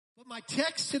My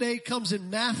text today comes from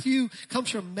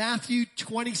Matthew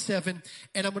 27,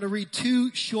 and I'm going to read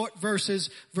two short verses,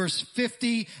 verse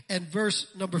 50 and verse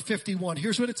number 51.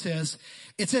 Here's what it says.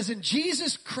 It says, "And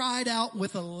Jesus cried out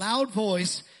with a loud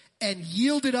voice and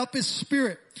yielded up his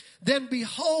spirit. Then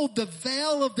behold, the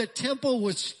veil of the temple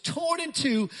was torn in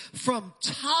two from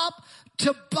top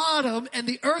to bottom, and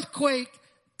the earthquake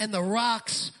and the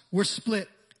rocks were split."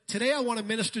 Today I want to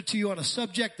minister to you on a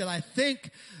subject that I think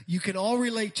you can all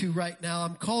relate to right now.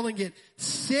 I'm calling it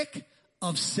sick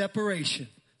of separation.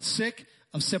 Sick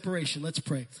of separation. Let's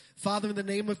pray. Father, in the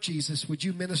name of Jesus, would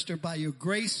you minister by your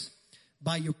grace,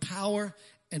 by your power,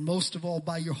 and most of all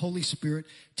by your Holy Spirit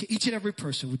to each and every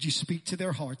person? Would you speak to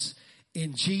their hearts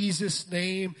in Jesus'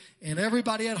 name? And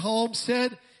everybody at home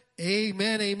said,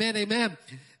 amen, amen, amen.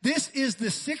 This is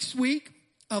the 6th week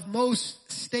of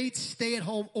most states'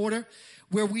 stay-at-home order,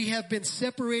 where we have been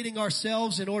separating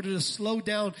ourselves in order to slow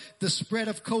down the spread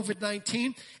of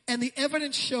COVID-19. And the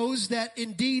evidence shows that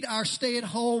indeed our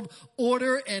stay-at-home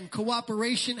order and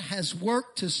cooperation has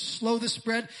worked to slow the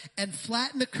spread and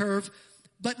flatten the curve.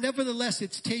 But nevertheless,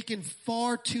 it's taken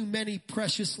far too many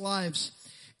precious lives.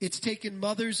 It's taken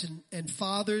mothers and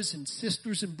fathers and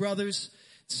sisters and brothers,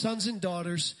 sons and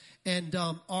daughters. And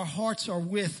our hearts are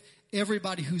with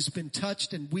everybody who's been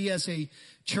touched, and we as a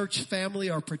church family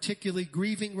are particularly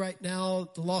grieving right now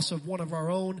the loss of one of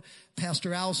our own,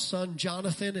 Pastor Al's son,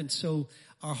 Jonathan. And so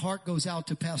our heart goes out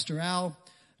to Pastor Al,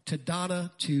 to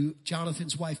Donna, to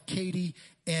Jonathan's wife, Katie,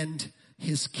 and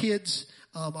his kids.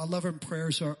 Our love and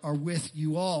prayers are with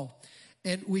you all.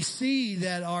 And we see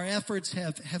that our efforts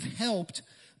have helped,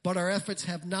 but our efforts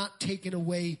have not taken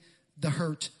away the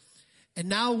hurt. And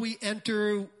now we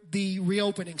enter the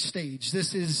reopening stage.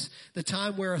 This is the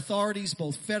time where authorities,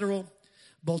 both federal,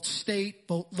 both state,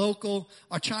 both local,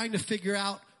 are trying to figure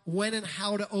out when and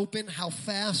how to open, how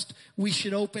fast we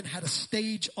should open, how to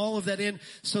stage all of that in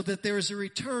so that there is a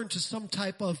return to some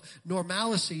type of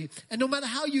normalcy. And no matter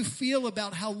how you feel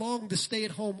about how long the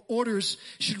stay-at-home orders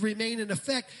should remain in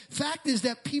effect, fact is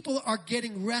that people are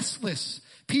getting restless.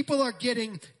 People are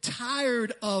getting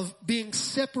tired of being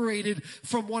separated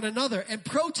from one another, and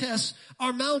protests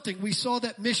are mounting. We saw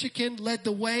that Michigan led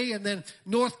the way, and then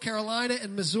North Carolina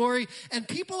and Missouri, and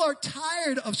people are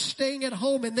tired of staying at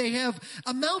home, and they have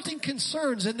mounting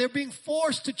concerns, and they're being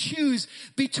forced to choose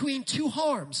between two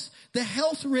harms: the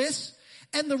health risks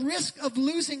and the risk of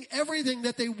losing everything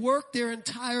that they worked their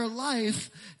entire life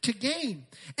to gain.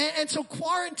 And so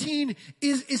quarantine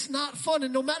is not fun.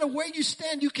 And no matter where you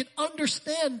stand, you can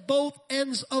understand both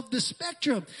ends of the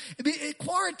spectrum.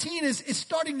 Quarantine is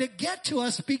starting to get to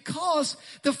us because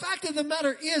the fact of the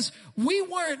matter is we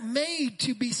weren't made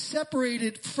to be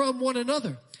separated from one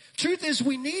another. Truth is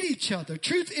we need each other.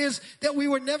 Truth is that we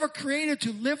were never created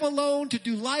to live alone, to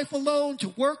do life alone, to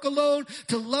work alone,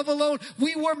 to love alone.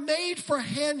 We were made for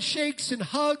handshakes and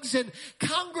hugs and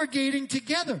congregating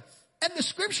together. And the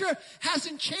scripture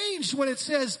hasn't changed when it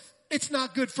says it's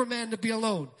not good for man to be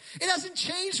alone. It hasn't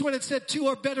changed when it said two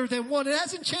are better than one. It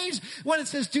hasn't changed when it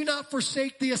says do not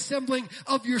forsake the assembling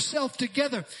of yourself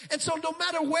together. And so no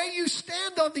matter where you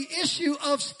stand on the issue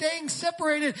of staying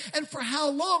separated and for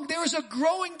how long, there is a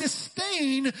growing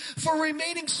disdain for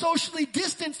remaining socially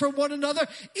distant from one another,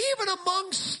 even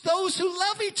amongst those who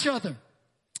love each other.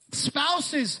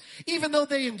 Spouses, even though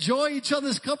they enjoy each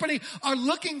other's company, are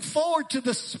looking forward to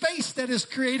the space that is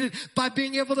created by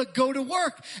being able to go to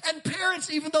work. And parents,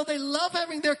 even though they love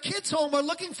having their kids home, are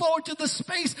looking forward to the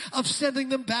space of sending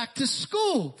them back to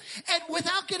school. And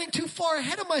without getting too far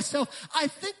ahead of myself, I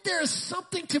think there is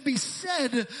something to be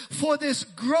said for this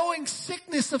growing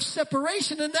sickness of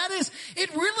separation. And that is, it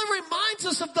really reminds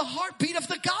us of the heartbeat of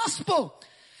the gospel.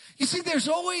 You see, there's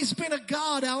always been a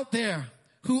God out there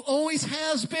who always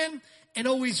has been and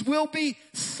always will be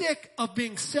sick of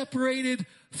being separated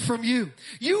from you.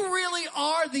 You really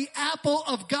are the apple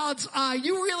of God's eye.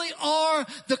 You really are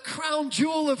the crown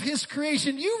jewel of his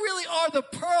creation. You really are the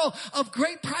pearl of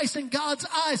great price in God's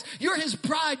eyes. You're his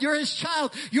bride. You're his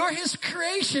child. You're his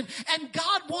creation. And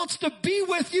God wants to be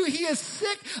with you. He is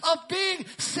sick of being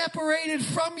separated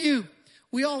from you.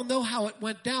 We all know how it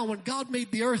went down. When God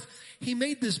made the earth, he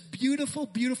made this beautiful,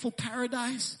 beautiful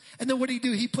paradise. And then what did he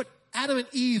do? He put Adam and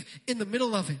Eve in the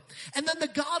middle of it. And then the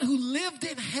God who lived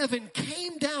in heaven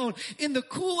came down in the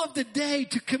cool of the day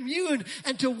to commune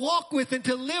and to walk with and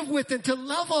to live with and to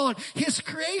love on his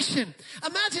creation.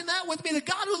 Imagine that with me. The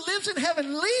God who lives in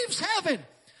heaven leaves heaven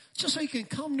just so he can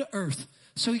come to earth,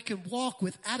 so he can walk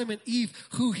with Adam and Eve,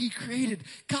 who he created.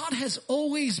 God has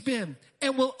always been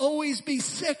and will always be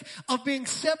sick of being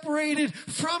separated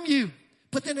from you.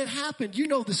 But then it happened. You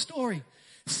know the story.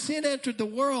 Sin entered the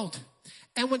world.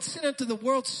 And when sin entered the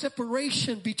world,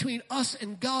 separation between us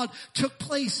and God took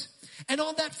place. And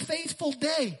on that faithful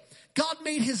day, God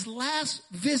made his last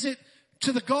visit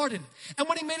to the garden. And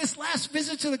when he made his last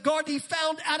visit to the garden, he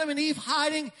found Adam and Eve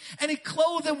hiding, and he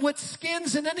clothed them with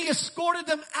skins, and then he escorted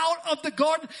them out of the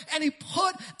garden, and he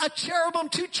put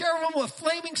two cherubim with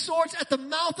flaming swords at the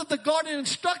mouth of the garden and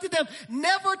instructed them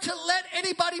never to let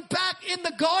anybody back in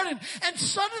the garden. And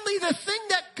suddenly the thing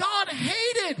that God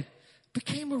hated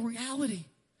became a reality.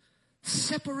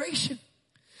 Separation.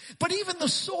 But even the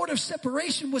sword of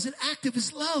separation was an act of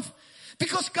his love.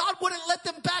 Because God wouldn't let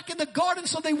them back in the garden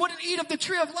so they wouldn't eat of the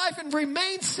tree of life and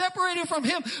remain separated from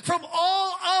him from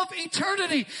all of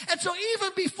eternity. And so even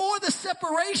before the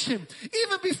separation,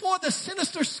 even before the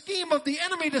sinister scheme of the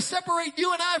enemy to separate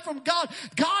you and I from God,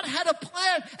 God had a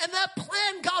plan. And that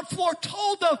plan God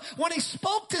foretold of when he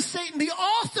spoke to Satan, the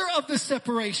author of the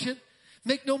separation.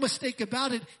 Make no mistake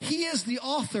about it, he is the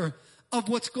author of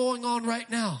what's going on right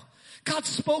now. God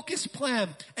spoke his plan,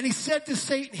 and he said to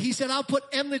Satan, he said, I'll put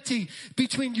enmity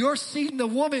between your seed and the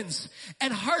woman's,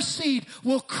 and her seed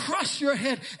will crush your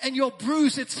head and you'll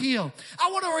bruise its heel.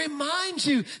 I want to remind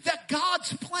you that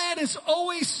God's plan is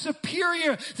always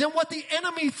superior than what the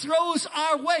enemy throws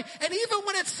our way. And even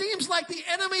when it seems like the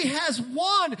enemy has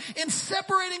won in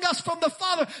separating us from the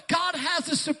Father, God has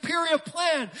a superior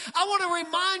plan. I want to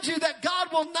remind you that God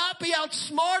will not be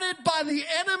outsmarted by the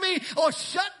enemy or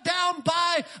shut down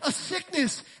by a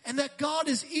sickness, and that God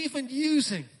is even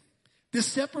using this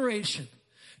separation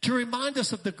to remind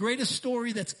us of the greatest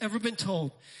story that's ever been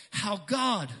told. How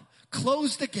God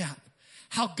closed the gap.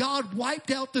 How God wiped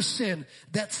out the sin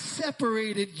that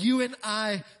separated you and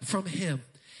I from him.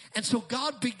 And so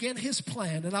God began his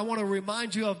plan, and I want to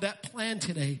remind you of that plan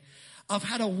today, of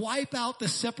how to wipe out the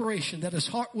separation that his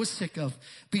heart was sick of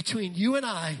between you and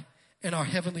I and our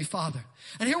Heavenly Father.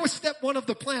 And here was step one of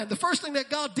the plan. The first thing that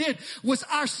God did was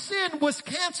our sin was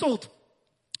canceled.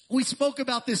 We spoke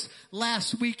about this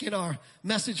last week in our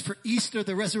message for Easter.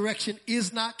 The resurrection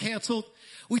is not canceled.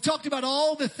 We talked about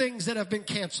all the things that have been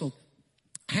canceled.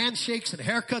 Handshakes and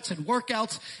haircuts and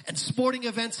workouts and sporting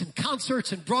events and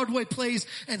concerts and Broadway plays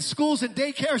and schools and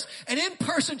daycares and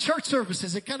in-person church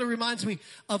services. It kind of reminds me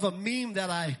of a meme that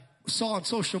I saw on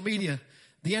social media.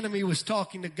 The enemy was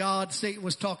talking to God. Satan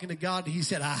was talking to God. And he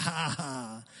said,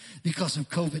 because of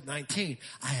COVID-19,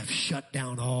 I have shut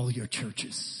down all your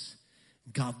churches.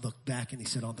 God looked back and he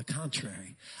said, on the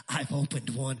contrary, I've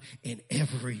opened one in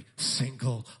every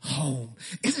single home.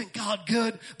 Isn't God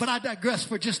good? But I digress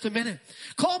for just a minute.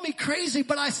 Call me crazy,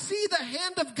 but I see the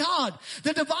hand of God,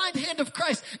 the divine hand of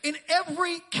Christ in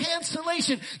every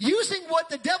cancellation, using what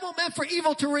the devil meant for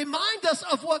evil to remind us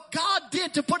of what God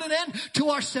did to put an end to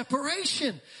our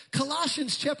separation.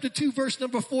 Colossians chapter 2 verse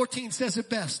number 14 says it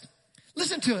best.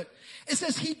 Listen to it. It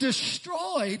says he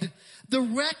destroyed the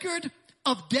record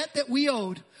of debt that we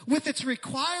owed with its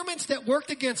requirements that worked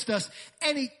against us,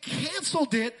 and he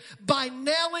canceled it by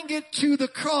nailing it to the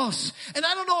cross. And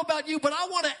I don't know about you, but I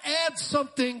want to add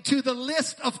something to the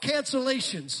list of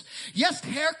cancellations. Yes,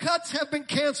 haircuts have been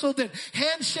canceled, and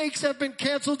handshakes have been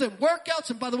canceled, and workouts,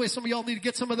 and by the way, some of y'all need to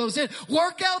get some of those in.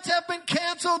 Workouts have been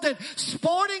canceled, and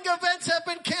sporting events have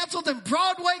been canceled, and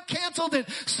Broadway canceled, and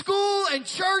school and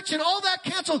church and all that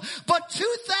canceled. But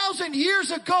 2,000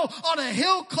 years ago, on a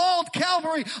hill called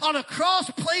Calvary, on a cross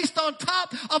placed on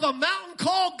top of a mountain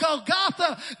called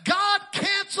Golgotha, God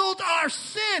canceled our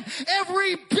sin.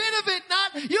 Every bit of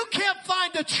it. You can't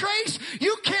find a trace.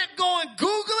 You can't go and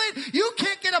Google it. You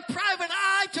can't get a private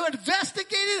eye to investigate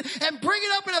it and bring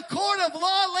it up in a court of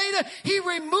law later. He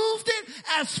removed it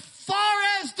as far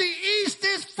as the east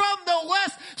is from the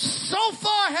west. So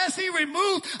far has he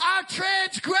removed our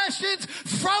transgressions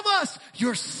from us.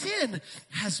 Your sin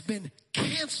has been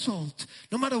canceled.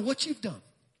 No matter what you've done.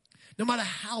 No matter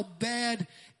how bad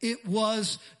it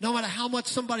was, no matter how much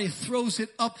somebody throws it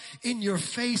up in your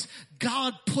face,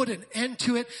 God put an end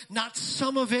to it. Not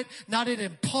some of it, not it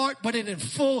in part, but it in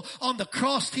full. On the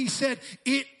cross, he said,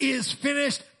 it is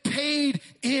finished, paid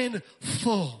in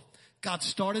full. God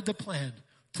started the plan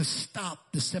to stop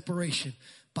the separation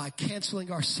by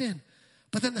canceling our sin.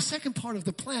 But then the second part of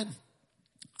the plan,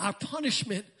 our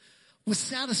punishment was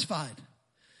satisfied.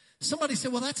 Somebody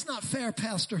said, well, that's not fair,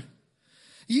 Pastor.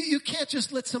 You can't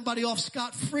just let somebody off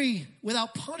scot-free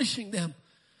without punishing them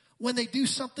when they do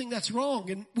something that's wrong.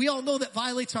 And we all know that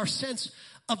violates our sense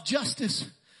of justice.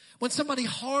 When somebody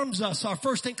harms us, our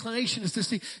first inclination is to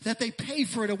see that they pay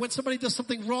for it. Or when somebody does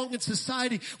something wrong in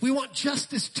society, we want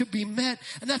justice to be met.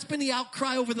 And that's been the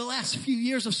outcry over the last few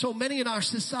years of so many in our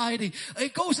society.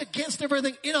 It goes against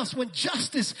everything in us when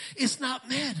justice is not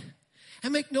met.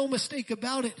 And make no mistake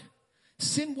about it,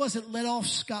 Sin wasn't let off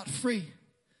scot-free.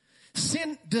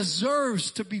 Sin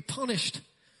deserves to be punished.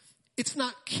 It's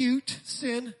not cute,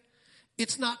 sin.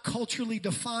 It's not culturally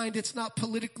defined. It's not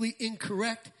politically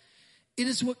incorrect. It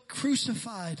is what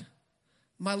crucified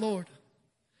my Lord.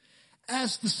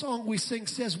 As the song we sing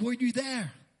says, were you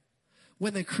there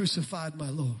when they crucified my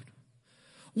Lord?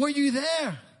 Were you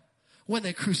there when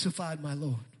they crucified my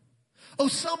Lord? Oh,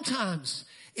 sometimes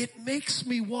it makes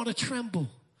me want to tremble.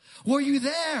 Were you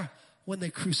there when they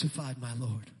crucified my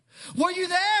Lord? Were you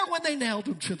there when they nailed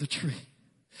him to the tree?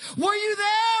 Were you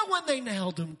there when they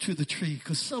nailed him to the tree?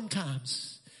 Because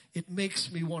sometimes it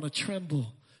makes me want to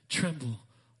tremble.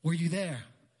 Were you there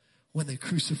when they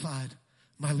crucified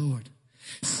my Lord?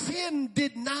 Sin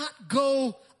did not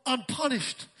go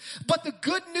unpunished. But the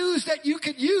good news that you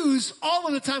could use all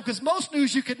of the time, because most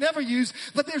news you could never use,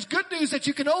 but there's good news that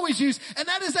you can always use, and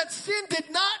that is that sin did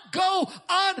not go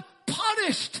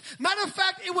unpunished. Matter of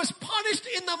fact, it was punished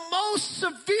in the most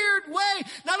severe way.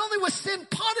 Not only was sin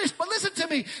punished, but listen to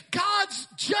me, God's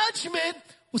judgment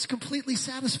was completely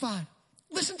satisfied.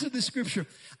 Listen to this scripture,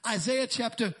 Isaiah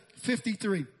chapter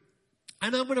 53.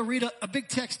 And I'm going to read a big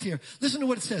text here. Listen to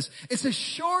what it says. It says,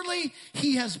 surely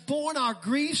he has borne our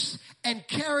griefs and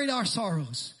carried our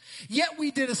sorrows. Yet we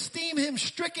did esteem him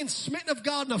stricken, smitten of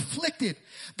God, and afflicted.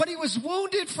 But he was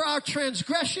wounded for our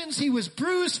transgressions. He was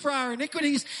bruised for our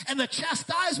iniquities. And the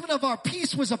chastisement of our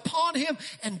peace was upon him.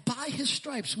 And by his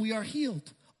stripes we are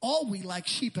healed. All we like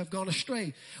sheep have gone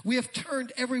astray. We have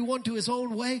turned everyone to his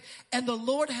own way. And the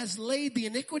Lord has laid the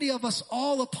iniquity of us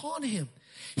all upon him.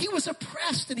 He was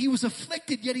oppressed and he was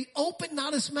afflicted, yet he opened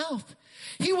not his mouth.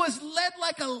 He was led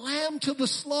like a lamb to the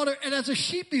slaughter, and as a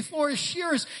sheep before his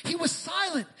shearers, he was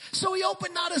silent. So he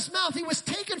opened not his mouth. He was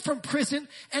taken from prison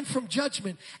and from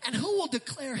judgment. And who will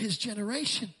declare his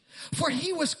generation? For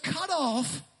he was cut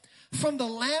off from the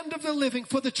land of the living.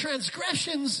 For the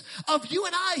transgressions of you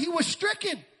and I, he was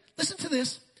stricken. Listen to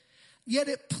this. Yet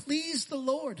it pleased the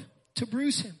Lord to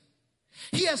bruise him.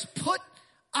 He has put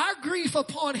our grief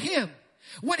upon him.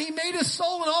 When he made his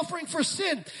soul an offering for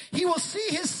sin, he will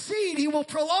see his seed. He will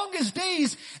prolong his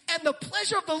days, and the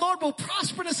pleasure of the Lord will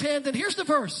prosper in his hand. And here's the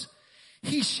verse.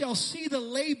 He shall see the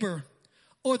labor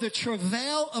or the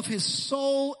travail of his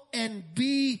soul and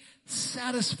be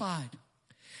satisfied.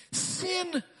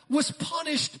 Sin was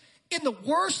punished in the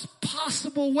worst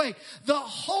possible way. The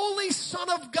Holy Son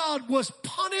of God was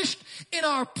punished in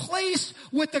our place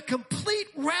with the complete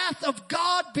wrath of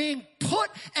God being put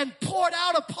and poured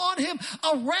out upon him.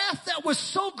 A wrath that was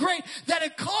so great that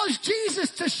it caused Jesus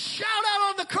to shout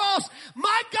out on the cross,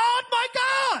 my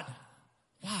God,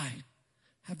 why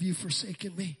have you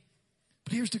forsaken me?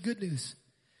 But here's the good news.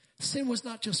 Sin was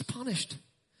not just punished.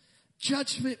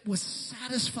 Judgment was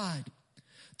satisfied.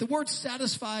 The word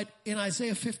satisfied in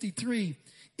Isaiah 53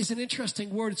 is an interesting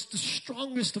word. It's the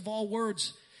strongest of all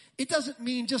words. It doesn't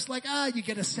mean just like, you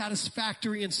get a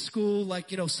satisfactory in school, like,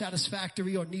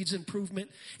 satisfactory or needs improvement.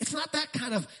 It's not that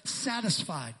kind of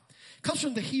satisfied. It comes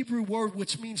from the Hebrew word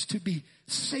which means to be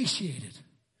satiated.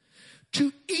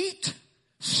 To eat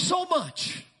so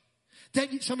much that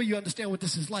some of you understand what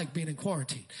this is like being in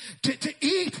quarantine. To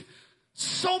eat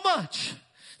so much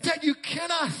that you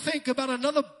cannot think about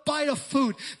another bite of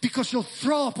food because you'll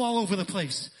throw up all over the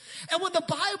place. And when the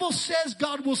Bible says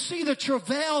God will see the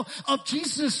travail of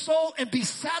Jesus' soul and be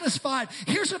satisfied,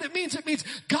 here's what it means. It means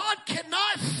God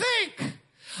cannot think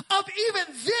of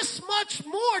even this much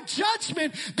more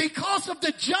judgment because of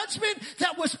the judgment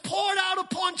that was poured out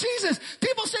upon Jesus.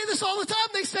 People say this all the time.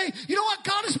 They say, you know what?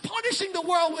 God is punishing the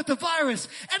world with the virus.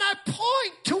 And I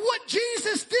point to what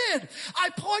Jesus did. I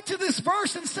point to this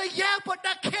verse and say, yeah, but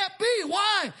that can't be.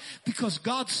 Why? Because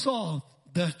God saw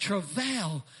the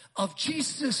travail of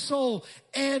Jesus' soul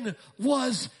and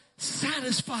was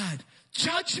satisfied.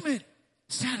 Judgment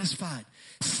satisfied.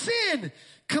 Sin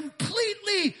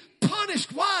completely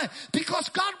punished. Why? Because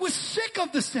God was sick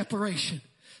of the separation.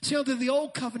 See, under the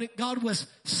old covenant, God was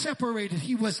separated.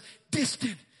 He was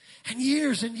distant. And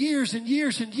years and years and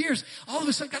years and years, all of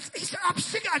a sudden, he said, I'm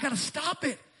sick. I got to stop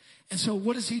it. And so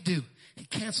what does he do? He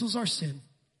cancels our sin.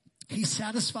 He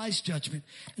satisfies judgment.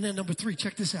 And then number 3,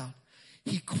 check this out.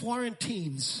 He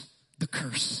quarantines the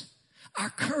curse. Our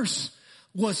curse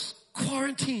was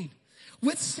quarantined.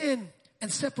 With sin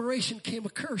and separation came a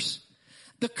curse.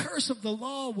 The curse of the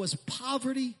law was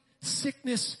poverty,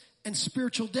 sickness, and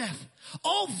spiritual death.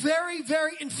 All very,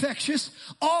 very infectious,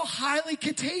 all highly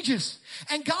contagious.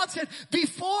 And God said,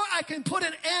 before I can put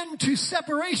an end to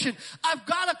separation, I've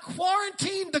got to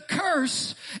quarantine the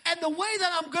curse. And the way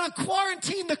that I'm going to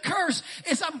quarantine the curse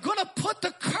is I'm going to put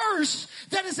the curse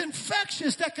that is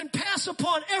infectious, that can pass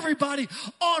upon everybody,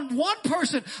 on one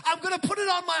person. I'm going to put it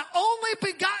on my only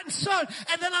begotten son.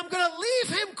 And then I'm going to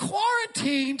leave him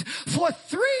quarantined for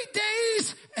 3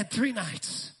 days and 3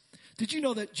 nights. Did you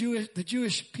know that the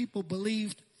Jewish people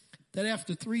believed that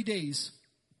after 3 days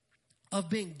of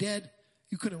being dead,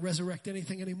 you couldn't resurrect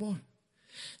anything anymore?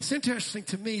 It's interesting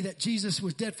to me that Jesus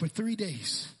was dead for 3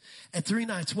 days and 3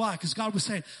 nights. Why? Because God was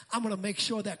saying, I'm going to make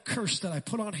sure that curse that I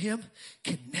put on him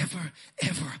can never,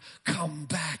 ever come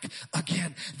back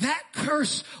again. That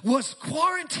curse was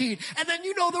quarantined. And then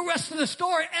you know the rest of the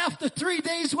story. After 3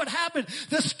 days, what happened?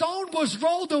 The stone was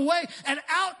rolled away and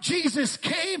out Jesus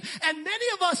came. And many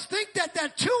of us think that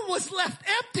that tomb was left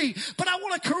empty. But I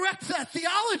want to correct that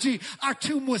theology. Our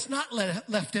tomb was not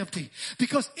left empty,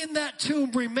 because in that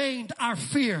tomb remained our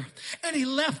fear. And he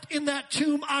left in that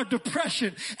tomb our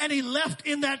depression. And he left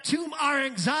in that tomb our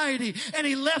anxiety, and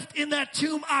he left in that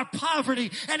tomb our poverty,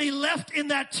 and he left in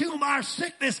that tomb our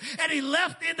sickness, and he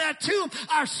left in that tomb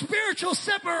our spiritual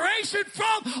separation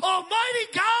from Almighty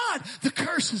God. The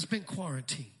curse has been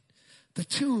quarantined. The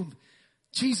tomb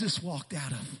Jesus walked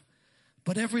out of,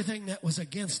 but everything that was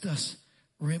against us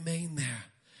remained there.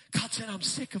 God said, I'm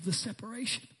sick of the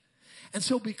separation. And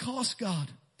so because God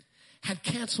had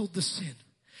canceled the sin,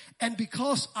 and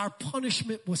because our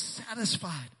punishment was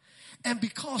satisfied, and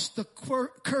because the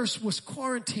curse was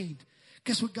quarantined,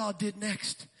 guess what God did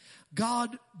next?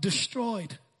 God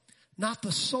destroyed not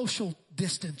the social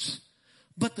distance,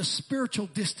 but the spiritual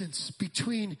distance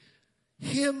between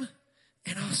him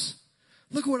and us.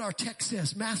 Look at what our text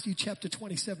says, Matthew chapter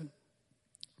 27,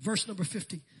 verse number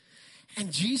 50.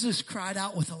 And Jesus cried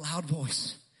out with a loud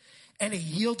voice, and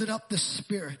he yielded up the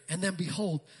spirit. And then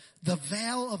behold, the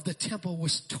veil of the temple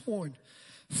was torn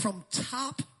from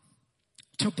top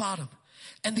to bottom,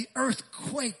 and the earth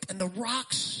quaked, and the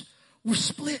rocks were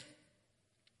split.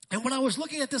 And when I was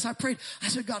looking at this, I prayed. I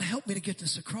said, God, help me to get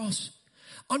this across.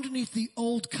 Underneath the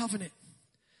old covenant,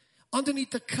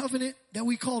 underneath the covenant that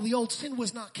we call the old, sin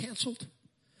was not canceled.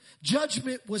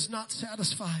 Judgment was not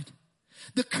satisfied.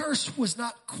 The curse was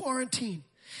not quarantined.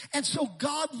 And so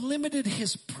God limited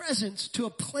his presence to a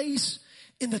place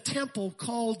in the temple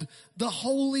called the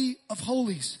Holy of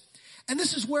Holies. And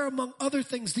this is where, among other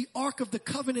things, the Ark of the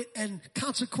Covenant and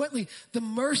consequently the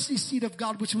mercy seat of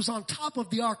God, which was on top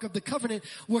of the Ark of the Covenant,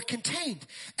 were contained.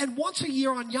 And once a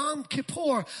year on Yom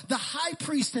Kippur, the high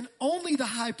priest and only the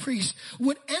high priest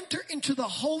would enter into the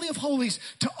Holy of Holies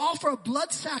to offer a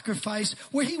blood sacrifice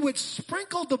where he would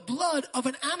sprinkle the blood of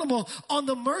an animal on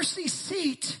the mercy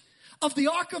seat of the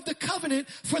Ark of the Covenant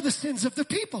for the sins of the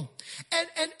people.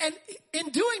 And in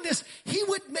doing this, he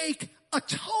would make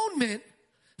atonement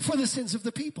for the sins of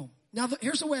the people. Now,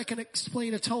 here's the way I can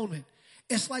explain atonement.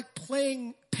 It's like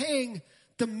paying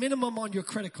the minimum on your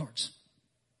credit cards.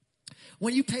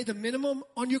 When you pay the minimum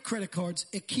on your credit cards,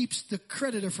 it keeps the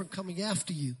creditor from coming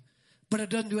after you, but it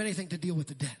doesn't do anything to deal with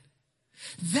the debt.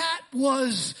 That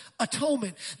was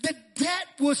atonement. The debt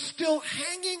was still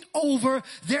hanging over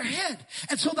their head.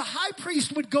 And so the high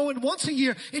priest would go in once a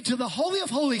year into the Holy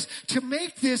of Holies to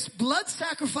make this blood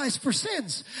sacrifice for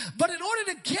sins. But in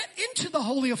order to get into the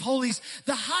Holy of Holies,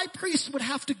 the high priest would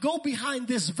have to go behind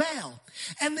this veil.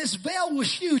 And this veil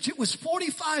was huge. It was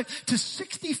 45 to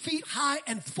 60 feet high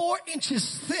and 4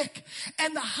 inches thick.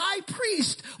 And the high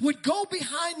priest would go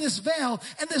behind this veil,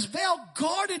 and this veil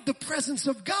guarded the presence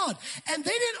of God. And they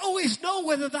didn't always know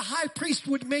whether the high priest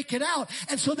would make it out.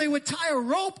 And so they would tie a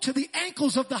rope to the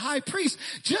ankles of the high priest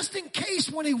just in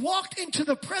case when he walked into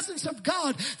the presence of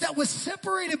God that was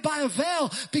separated by a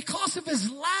veil, because of his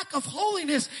lack of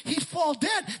holiness, he'd fall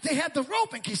dead. They had the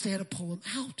rope in case they had to pull him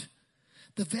out.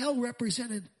 The veil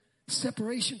represented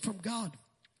separation from God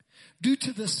due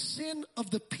to the sin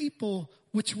of the people,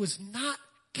 which was not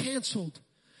canceled,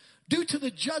 due to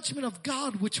the judgment of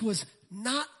God, which was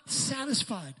not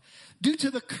satisfied, due to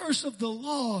the curse of the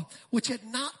law, which had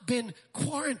not been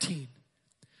quarantined.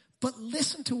 But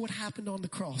listen to what happened on the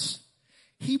cross.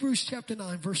 Hebrews chapter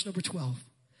 9, verse number 12.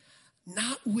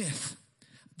 Not with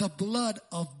the blood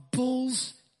of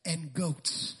bulls and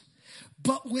goats,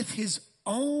 but with his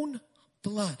own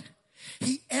blood.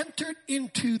 He entered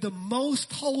into the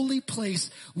most holy place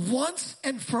once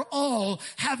and for all,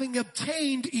 having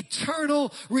obtained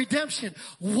eternal redemption.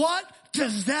 What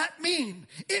does that mean?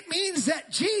 It means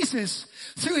that Jesus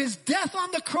through his death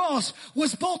on the cross,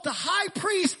 was both the high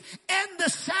priest and the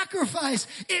sacrifice.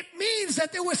 It means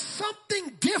that there was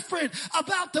something different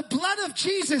about the blood of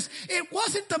Jesus. It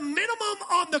wasn't the minimum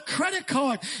on the credit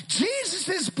card.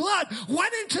 Jesus' blood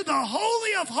went into the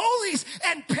Holy of Holies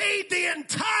and paid the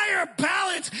entire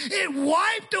balance. It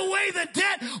wiped away the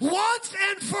debt once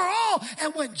and for all.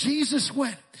 And when Jesus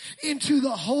went into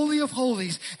the Holy of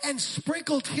Holies and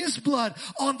sprinkled his blood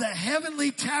on the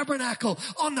heavenly tabernacle,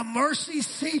 on the mercy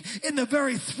seat in the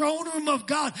very throne room of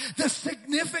God, the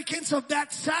significance of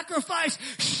that sacrifice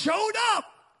showed up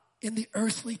in the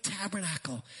earthly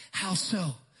tabernacle. How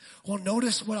so? Well,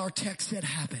 notice what our text said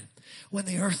happened. When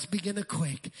the earth began to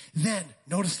quake, then,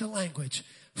 notice the language,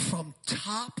 from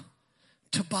top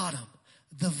to bottom,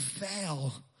 the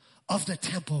veil of the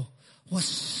temple was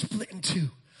split in two.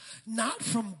 Not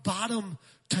from bottom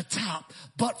to top,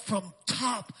 but from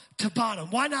top to bottom.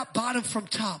 Why not bottom from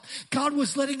top? God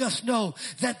was letting us know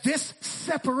that this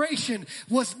separation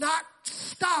was not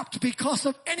stopped because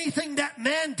of anything that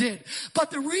man did. But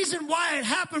the reason why it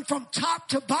happened from top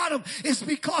to bottom is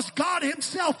because God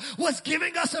himself was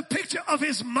giving us a picture of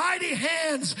his mighty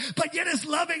hands, but yet his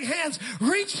loving hands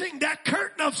reaching that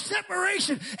curtain of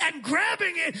separation and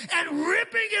grabbing it and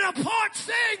ripping it apart,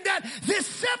 saying that this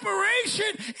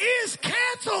separation is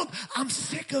canceled. I'm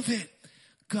sick of it.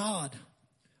 God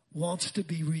wants to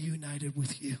be reunited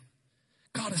with you.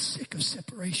 God is sick of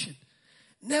separation.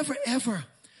 Never ever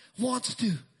wants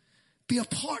to be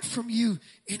apart from you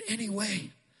in any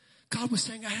way. God was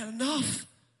saying, I had enough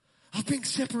of being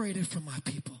separated from my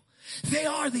people. They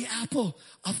are the apple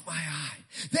of my eye.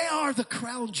 They are the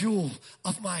crown jewel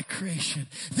of my creation.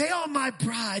 They are my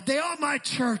bride. They are my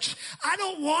church. I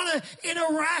don't want to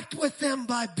interact with them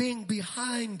by being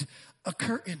behind a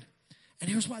curtain. And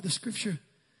here's why the scripture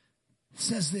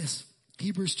says this.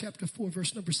 Hebrews chapter 4,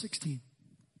 verse number 16.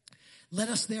 Let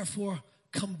us therefore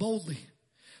come boldly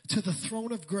to the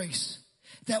throne of grace,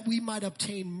 that we might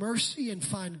obtain mercy and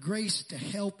find grace to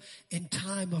help in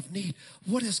time of need.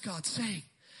 What is God saying?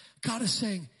 God is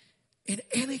saying, in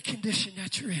any condition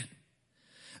that you're in,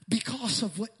 because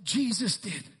of what Jesus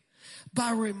did,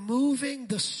 by removing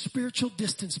the spiritual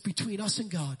distance between us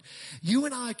and God, you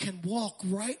and I can walk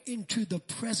right into the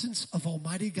presence of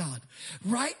Almighty God,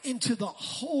 right into the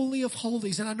Holy of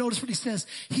Holies. And I notice what he says.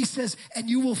 He says, and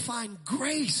you will find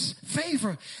grace,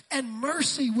 favor, and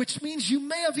mercy, which means you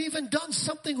may have even done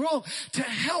something wrong, to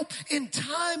help in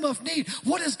time of need.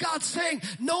 What is God saying?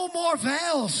 No more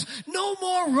veils, no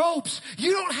more ropes.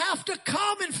 You don't have to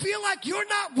come and feel like you're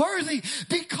not worthy.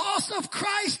 Because of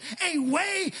Christ, a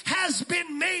way has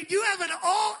been made. You have an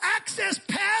all access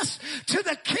pass to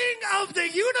the King of the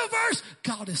universe.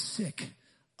 God is sick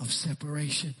of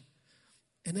separation.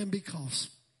 And then because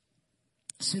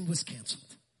sin was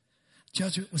canceled,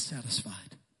 judgment was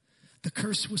satisfied, the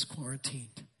curse was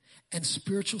quarantined, and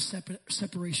spiritual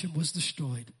separation was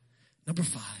destroyed. Number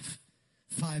 5.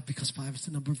 5 because 5 is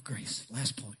the number of grace.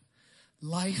 Last point.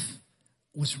 Life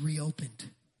was reopened.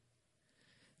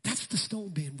 That's the stone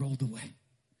being rolled away.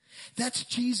 That's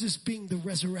Jesus being the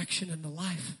resurrection and the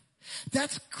life.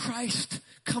 That's Christ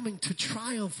coming to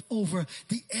triumph over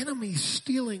the enemy,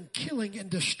 stealing, killing, and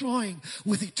destroying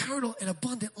with eternal and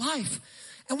abundant life.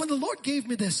 And when the Lord gave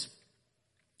me this,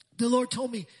 the Lord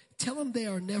told me, tell them they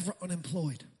are never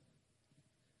unemployed.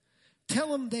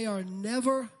 Tell them they are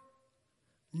never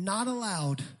not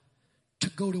allowed to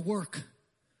go to work.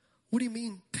 What do you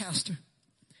mean, Pastor?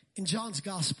 In John's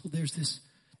gospel, there's this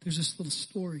little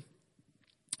story.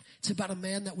 It's about a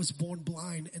man that was born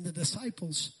blind, and the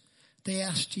disciples, they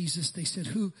asked Jesus, they said,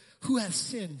 who has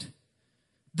sinned?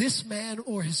 This man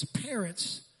or his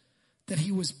parents, that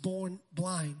he was born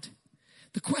blind?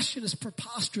 The question is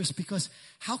preposterous, because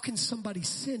how can somebody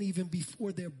sin even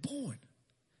before they're born?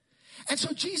 And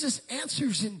so Jesus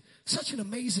answers in such an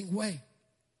amazing way.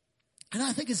 And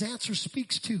I think his answer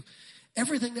speaks to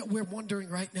everything that we're wondering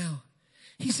right now.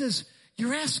 He says,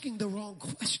 you're asking the wrong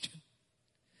question.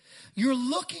 You're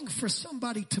looking for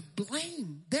somebody to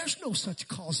blame. There's no such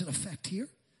cause and effect here.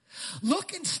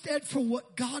 Look instead for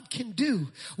what God can do.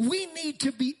 We need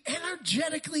to be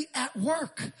energetically at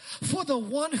work for the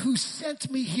one who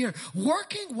sent me here,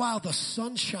 working while the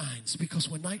sun shines, because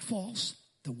when night falls,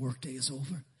 the workday is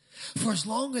over. For as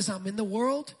long as I'm in the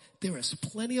world, there is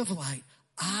plenty of light.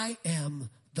 I am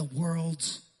the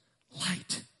world's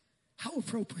light. How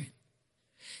appropriate.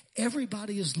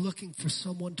 Everybody is looking for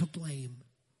someone to blame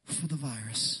for the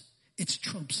virus. It's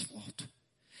Trump's fault.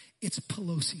 It's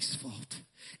Pelosi's fault.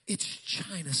 It's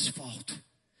China's fault.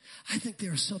 I think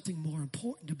there is something more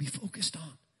important to be focused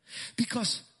on.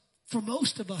 Because for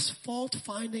most of us, fault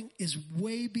finding is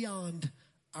way beyond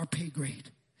our pay grade.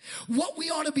 What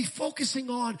we ought to be focusing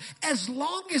on as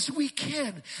long as we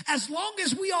can, as long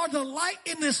as we are the light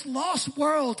in this lost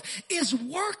world, is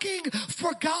working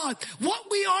for God. What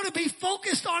we ought to be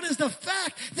focused on is the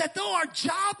fact that though our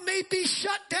job may be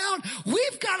shut down,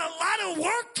 we've got a lot of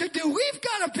work to do. We've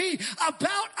got to be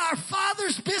about our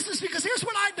Father's business, because here's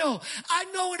what I know. I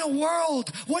know in a world,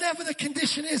 whatever the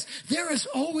condition is, there is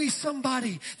always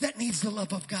somebody that needs the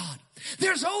love of God.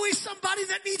 There's always somebody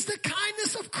that needs the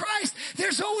kindness of Christ.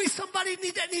 There's always somebody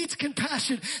that needs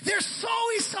compassion. There's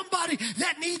always somebody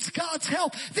that needs God's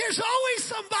help. There's always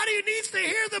somebody who needs to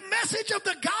hear the message of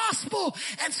the gospel.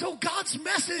 And so God's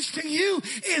message to you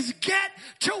is get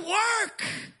to work.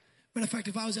 Matter of fact,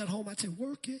 if I was at home, I'd say,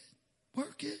 work it,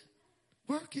 work it,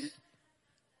 work it.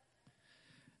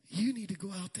 You need to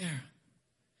go out there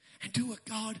and do what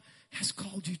God has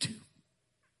called you to.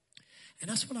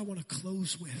 And that's what I want to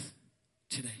close with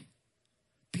today.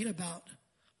 Being about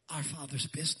our Father's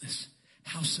business.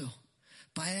 How so?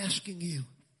 By asking you,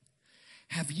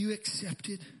 have you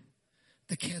accepted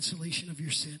the cancellation of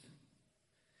your sin?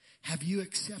 Have you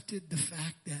accepted the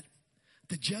fact that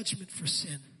the judgment for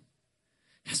sin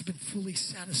has been fully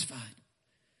satisfied?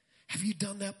 Have you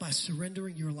done that by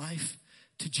surrendering your life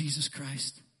to Jesus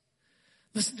Christ?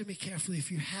 Listen to me carefully.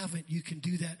 If you haven't, you can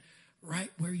do that right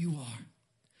where you are.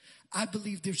 I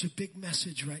believe there's a big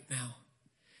message right now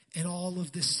in all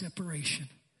of this separation.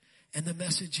 And the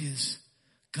message is,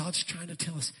 God's trying to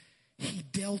tell us he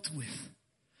dealt with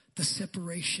the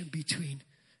separation between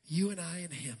you and I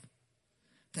and him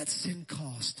that sin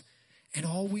caused. And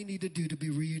all we need to do to be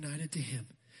reunited to him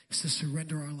is to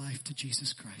surrender our life to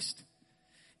Jesus Christ.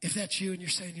 If that's you and you're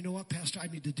saying, you know what, Pastor, I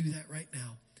need to do that right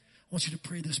now. I want you to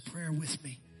pray this prayer with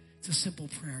me. It's a simple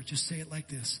prayer. Just say it like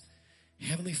this.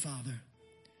 Heavenly Father,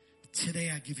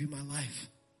 today I give you my life.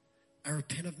 I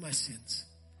repent of my sins.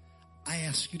 I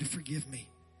ask you to forgive me.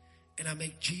 And I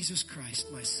make Jesus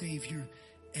Christ my Savior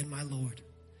and my Lord.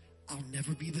 I'll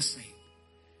never be the same.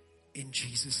 In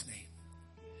Jesus' name.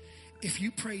 If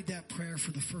you prayed that prayer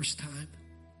for the first time,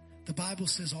 the Bible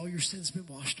says all your sins have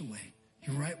been washed away.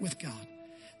 You're right with God.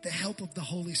 The help of the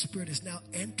Holy Spirit is now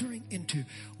entering into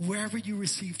wherever you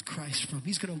received Christ from.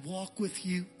 He's going to walk with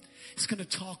you. He's going to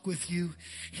talk with you.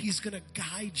 He's going to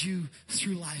guide you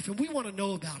through life. And we want to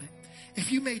know about it.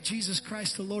 If you made Jesus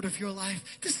Christ the Lord of your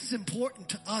life, this is important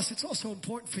to us. It's also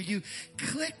important for you.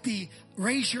 Click the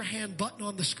raise your hand button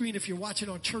on the screen if you're watching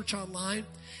on Church Online.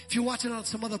 If you're watching on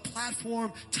some other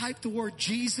platform, type the word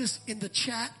Jesus in the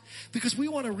chat, because we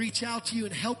want to reach out to you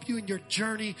and help you in your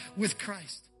journey with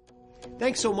Christ.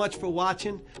 Thanks so much for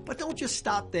watching, but don't just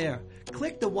stop there.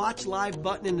 Click the Watch Live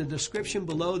button in the description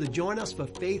below to join us for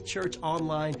Faith Church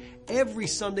Online every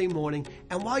Sunday morning.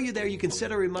 And while you're there, you can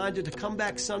set a reminder to come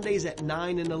back Sundays at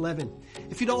 9 and 11.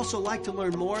 If you'd also like to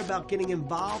learn more about getting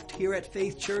involved here at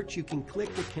Faith Church, you can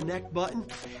click the Connect button.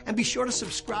 And be sure to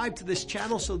subscribe to this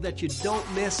channel so that you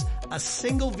don't miss a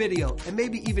single video, and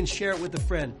maybe even share it with a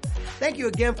friend. Thank you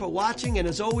again for watching, and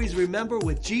as always, remember,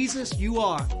 with Jesus, you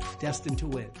are destined to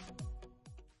win.